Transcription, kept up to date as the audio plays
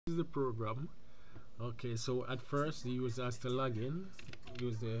is the program. Okay, so at first the user has to log in,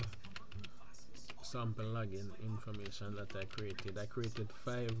 use the sample login information that I created. I created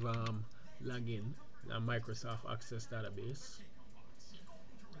 5 login a Microsoft Access database.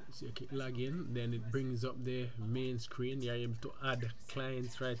 So you click login, then it brings up the main screen. You're able to add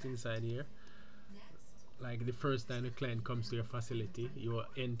clients right inside here. Like the first time the client comes to your facility, you will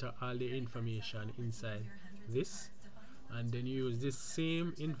enter all the information inside this, and then you use this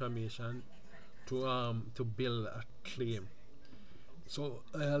same information to build a claim. So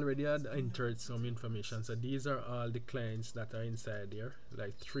I already had entered some information. So these are all the clients that are inside here,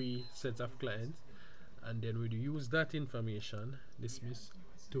 like 3 sets of clients, and then we use that information, dismiss,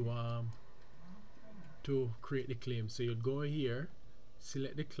 to create the claim. So you'd go here,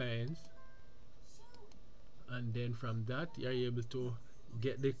 select the clients, and then from that you're able to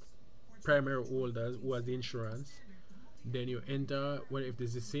get the primary holder who has the insurance. Then you enter, well, if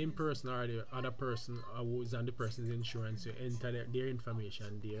there's the same person or the other person who is on the person's insurance, you enter their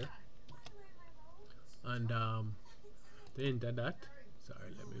information there. And to enter that,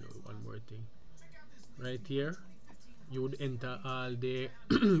 sorry, let me know one more thing. Right here, you would enter all the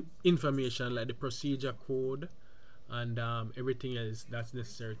information like the procedure code and everything else that's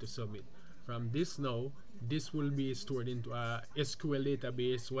necessary to submit. From this now, this will be stored into a SQL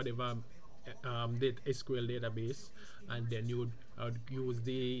database, whatever SQL database, and then you would use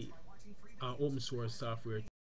the open source software